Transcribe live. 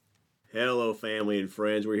Hello, family and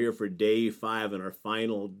friends. We're here for day 5 and our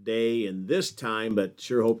final day in this time, but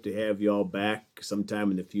sure hope to have you all back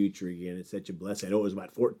sometime in the future again. It's such a blessing. I know it was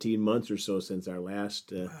about 14 months or so since our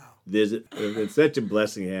last visit. It's such a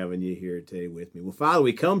blessing having you here today with me. Well, Father,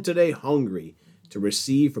 we come today hungry to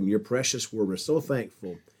receive from your precious word. We're so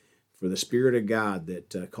thankful for the Spirit of God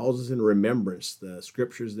that calls us into remembrance, the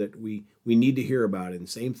scriptures that we need to hear about. And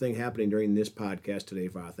same thing happening during this podcast today,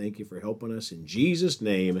 Father. Thank you for helping us. In Jesus'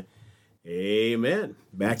 name, amen.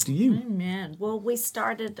 Back to you. Amen. Well, we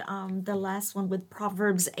started the last one with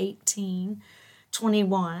Proverbs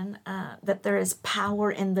 18:21, that there is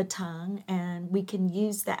power in the tongue, and we can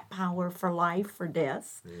use that power for life or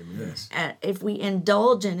death. Amen. If we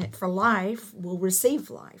indulge in it for life, we'll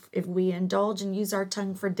receive life. If we indulge and use our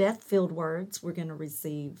tongue for death-filled words, we're going to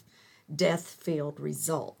receive death-filled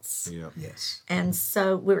results. Yeah. Yes. And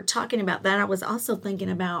so we were talking about that. I was thinking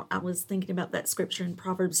about that scripture in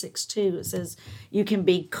Proverbs 6:2. It says, you can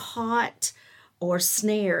be caught or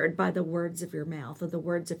snared by the words of your mouth or the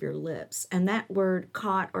words of your lips. And that word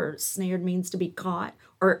caught or snared means to be caught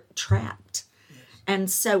or trapped. Yes.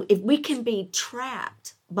 And so if we can be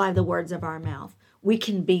trapped by the words of our mouth, we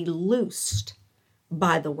can be loosed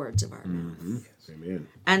by the words of our mouth. Yes. Amen.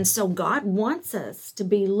 And so God wants us to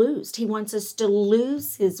be loosed. He wants us to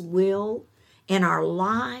lose his will in our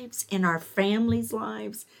lives, in our families'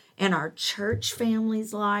 lives, in our church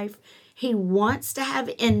family's life. He wants to have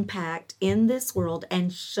impact in this world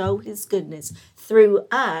and show his goodness through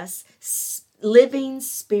us, living,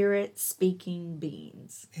 spirit-speaking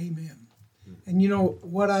beings. Amen. And you know,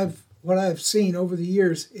 what I've seen over the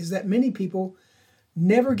years is that many people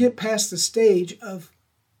never get past the stage of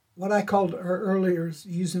what I called earlier,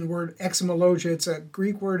 using the word exomologia. It's a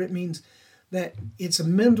Greek word. It means that it's a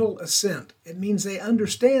mental assent. It means they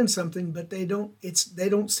understand something, but they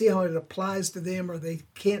don't see how it applies to them, or they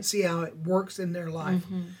can't see how it works in their life.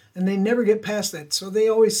 Mm-hmm. And they never get past that. So they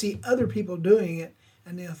always see other people doing it,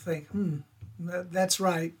 and they'll think, that's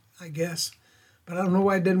right, I guess. But I don't know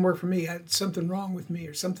why it didn't work for me. Something wrong with me,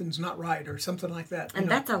 or something's not right, or something like that. And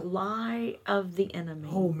that's a lie of the enemy.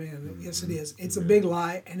 Oh, man. Yes, it is. It's a big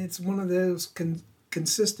lie, and it's one of those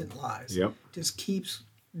consistent lies. Yep. Just keeps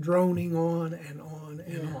droning on and on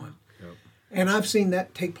and on. Yep. And I've seen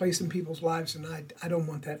that take place in people's lives, and I don't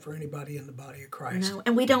want that for anybody in the body of Christ. No,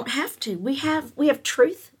 and we don't have to. We have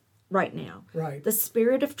truth right now. Right. The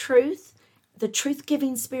Spirit of truth, the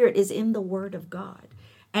truth-giving Spirit is in the Word of God.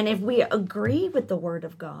 And if we agree with the Word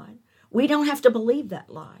of God, we don't have to believe that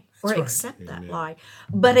lie or accept that lie.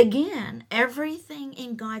 But again, everything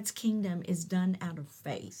in God's kingdom is done out of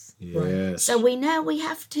faith. Yes. So we know we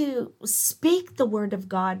have to speak the Word of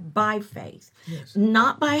God by faith, Yes.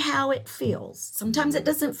 not by how it feels. Sometimes it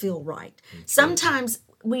doesn't feel right. Sometimes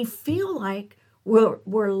we feel like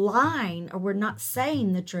we're lying or we're not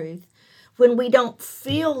saying the truth when we don't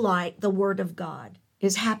feel like the Word of God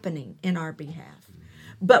is happening in our behalf.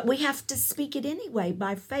 But we have to speak it anyway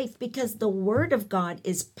by faith, because the Word of God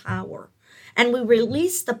is power. And we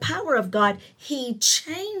release the power of God. He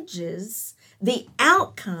changes the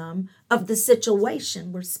outcome of the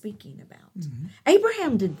situation we're speaking about. Mm-hmm.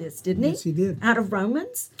 Abraham did this, didn't he? Yes, he did. Out of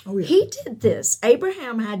Romans? Oh, yeah. He did this.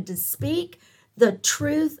 Abraham had to speak the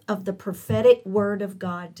truth of the prophetic word of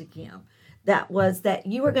God to him. That was that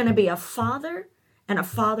you were going to be a father and a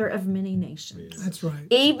father of many nations. That's right.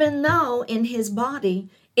 Even though in his body,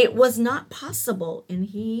 it was not possible in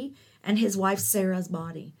he and his wife Sarah's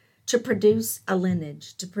body to produce a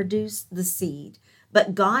lineage, to produce the seed.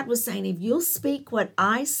 But God was saying, if you'll speak what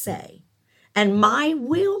I say and my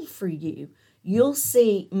will for you, you'll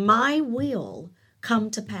see my will come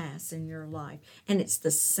to pass in your life. And it's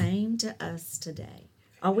the same to us today.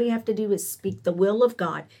 All we have to do is speak the will of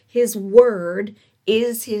God. His word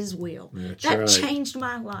is his will. That's that right. Changed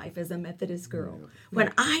my life as a Methodist girl. Yeah.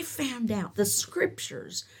 When I found out the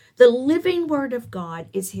scriptures, the living word of God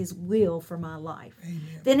is his will for my life.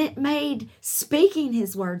 Amen. Then it made speaking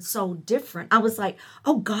his word so different. I was like,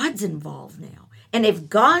 oh, God's involved now. And if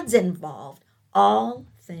God's involved, all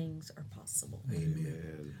things are possible.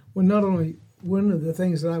 Amen. Well, not only, one of the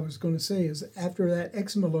things that I was going to say is after that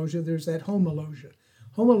exomologia, there's that homologia.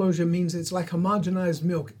 Homologia means it's like homogenized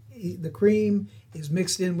milk. The cream is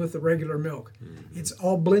mixed in with the regular milk. Mm-hmm. It's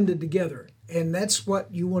all blended together. And that's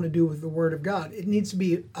what you want to do with the Word of God. It needs to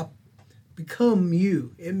be become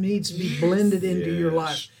you. It needs to be blended into your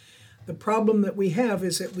life. The problem that we have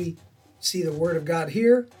is that we see the Word of God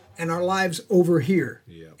here and our lives over here.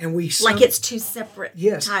 Yeah. And we like it's two separate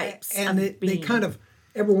types. And they kind of,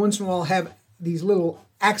 every once in a while, have these little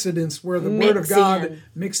accidents where the Word of Mix God in.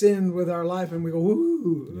 mix in with our life, and we go,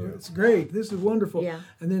 "Ooh, it's great! This is wonderful." Yeah.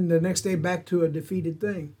 And then the next day, back to a defeated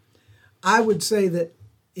thing. I would say that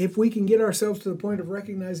if we can get ourselves to the point of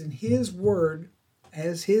recognizing His Word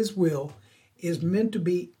as His will is meant to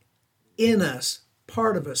be in us,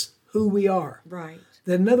 part of us, who we are. Right.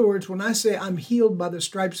 Then, in other words, when I say I'm healed by the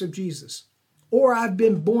stripes of Jesus, or I've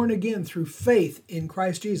been born again through faith in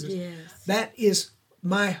Christ Jesus, Yes. that is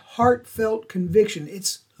my heartfelt conviction.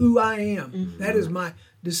 It's who I am. That is my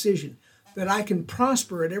decision. That I can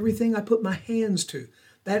prosper at everything I put my hands to.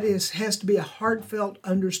 That has to be a heartfelt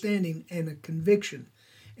understanding and a conviction.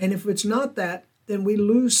 And if it's not that, then we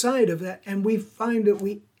lose sight of that, and we find that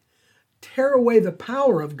we tear away the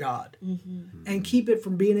power of God and keep it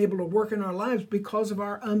from being able to work in our lives because of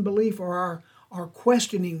our unbelief or our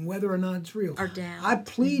questioning whether or not it's real. Our doubt. I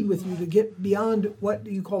plead with you to get beyond what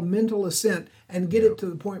you call mental assent and get it to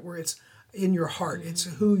the point where it's in your heart. It's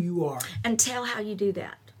who you are. And tell how you do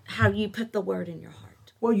that. How you put the word in your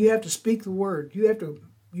heart. Well, you have to speak the word. You have to,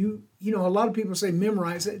 you know, a lot of people say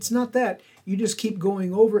memorize it. It's not that. You just keep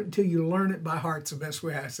going over it until you learn it by heart. It's the best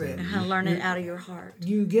way I say it. And how learn it out of your heart.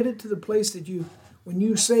 You get it to the place that when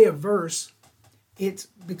you say a verse, it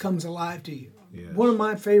becomes alive to you. Yes. One of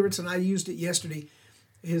my favorites, and I used it yesterday,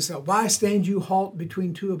 is why stand you halt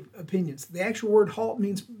between two opinions? The actual word halt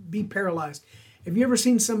means be paralyzed. Have you ever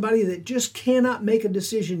seen somebody that just cannot make a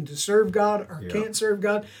decision to serve God or can't serve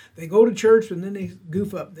God? They go to church and then they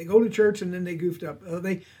goof up. They go to church and then they goofed up.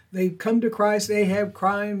 They come to Christ, they have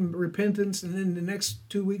crying, repentance, and then the next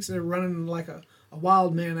 2 weeks they're running like a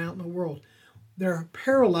wild man out in the world. They're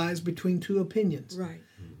paralyzed between two opinions. Right.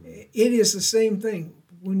 It is the same thing.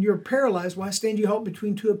 When you're paralyzed, why stand you halt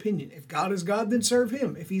between two opinions? If God is God, then serve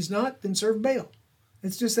Him. If He's not, then serve Baal.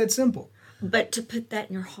 It's just that simple. But to put that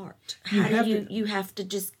in your heart, You have to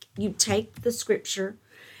just, you take the scripture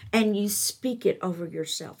and you speak it over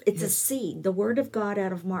yourself. It's a seed. The word of God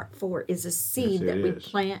out of Mark 4 is a seed that we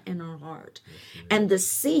plant in our heart. And the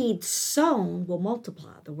seed sown will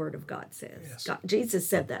multiply, the word of God says. Yes. Jesus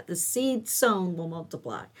said that. The seed sown will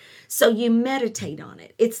multiply. So you meditate on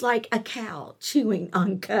it. It's like a cow chewing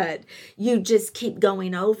on cud. You just keep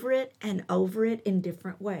going over it and over it in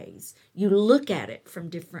different ways. You look at it from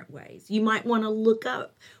different ways. You might want to look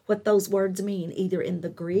up what those words mean, either in the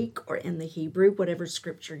Greek or in the Hebrew, whatever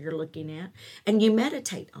scripture you're looking at, and you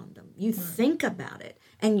meditate on them. You think about it,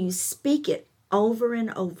 and you speak it over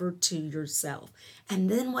and over to yourself. And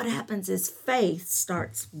then what happens is faith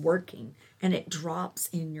starts working, and it drops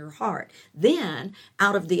in your heart. Then,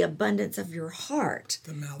 out of the abundance of your heart,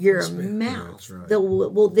 your mouth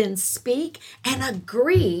will then speak and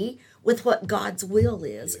agree with what God's will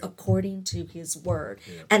is according to His word.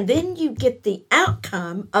 And then you get the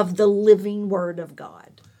outcome of the living word of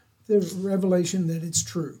God. The revelation that it's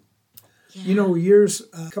true. Yeah. You know,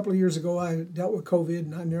 a couple of years ago, I dealt with COVID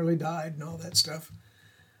and I nearly died and all that stuff.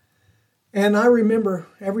 And I remember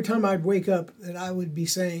every time I'd wake up that I would be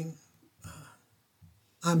saying,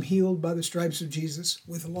 I'm healed by the stripes of Jesus.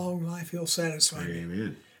 With long life, He'll satisfy me.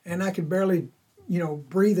 Amen. And I could barely,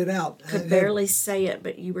 breathe it out. Could barely say it,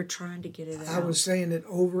 but you were trying to get it out. I was saying it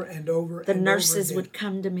over and over. The and nurses over would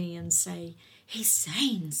come to me and say, he's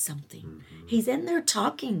saying something. He's in there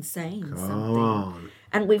talking, saying something. on.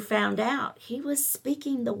 And we found out he was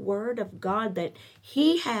speaking the word of God that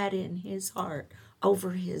he had in his heart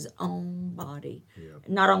over his own body. Yep.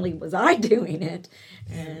 Not only was I doing it,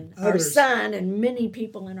 and our others. son and many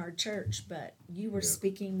people in our church, but you were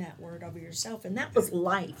speaking that word over yourself. And that was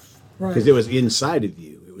life. Right. Because it was inside of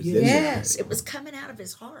you. It was in there. Yes, it was coming out of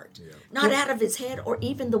his heart, not out of his head or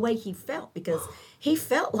even the way he felt, because he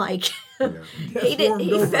felt like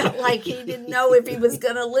he felt like he didn't know if he was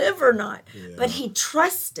going to live or not. But he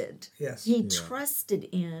trusted. Yes. He trusted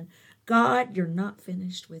in God. You're not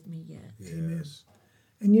finished with me yet. Yes.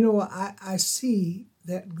 And I see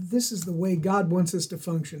that this is the way God wants us to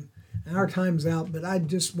function. And our time's out, but I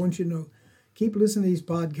just want you to know, keep listening to these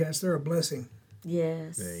podcasts. They're a blessing.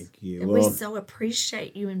 Yes. Thank you. And Well, we so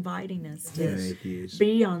appreciate you inviting us to thank you.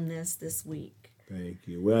 be on this week. Thank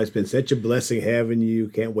you. Well, it's been such a blessing having you.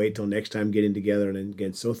 Can't wait till next time getting together. And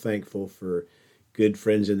again, so thankful for good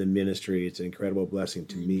friends in the ministry. It's an incredible blessing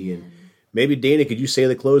to me. And maybe, Dana, could you say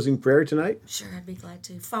the closing prayer tonight? Sure, I'd be glad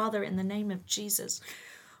to. Father, in the name of Jesus,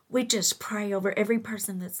 we just pray over every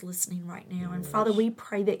person that's listening right now. And Father, we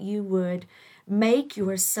pray that you would make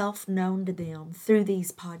yourself known to them through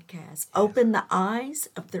these podcasts. Open the eyes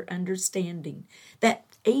of their understanding, that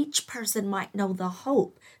each person might know the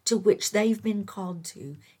hope to which they've been called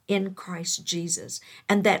to in Christ Jesus,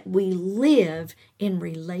 and that we live in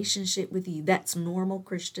relationship with you. That's normal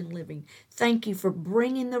Christian living. Thank you for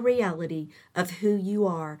bringing the reality of who you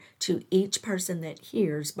are to each person that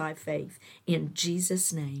hears by faith. In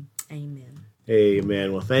Jesus' name, amen.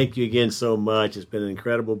 Amen. Well, thank you again so much. It's been an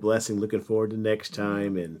incredible blessing. Looking forward to next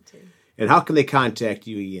time. And how can they contact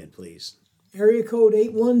you again, please? Area code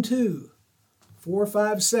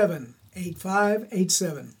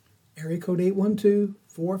 812-457-8587. Area code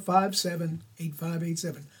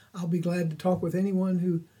 812-457-8587. I'll be glad to talk with anyone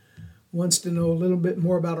who wants to know a little bit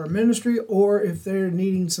more about our ministry, or if they're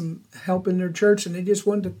needing some help in their church and they just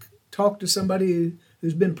want to talk to somebody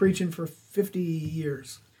who's been preaching for 50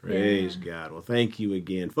 years. Praise God. Well, thank you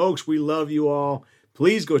again. Folks, we love you all.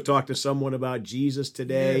 Please go talk to someone about Jesus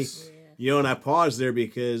today. Yes. You know, and I paused there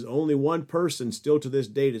because only one person still to this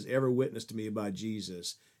date has ever witnessed to me about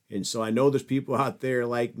Jesus. And so I know there's people out there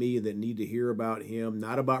like me that need to hear about him,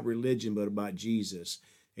 not about religion, but about Jesus.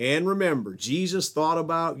 And remember, Jesus thought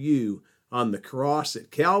about you on the cross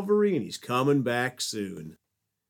at Calvary, and he's coming back soon.